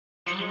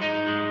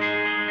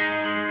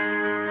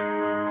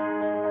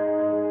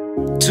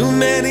Too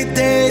many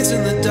days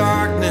in the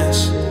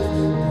darkness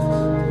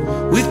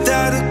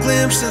without a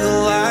glimpse of the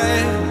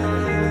light.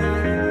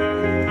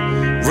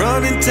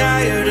 Running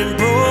tired and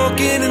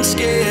broken and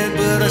scared,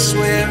 but I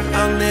swear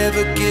I'll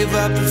never give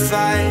up the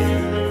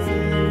fight.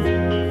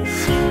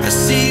 I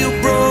see you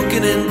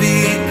broken and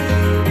beat,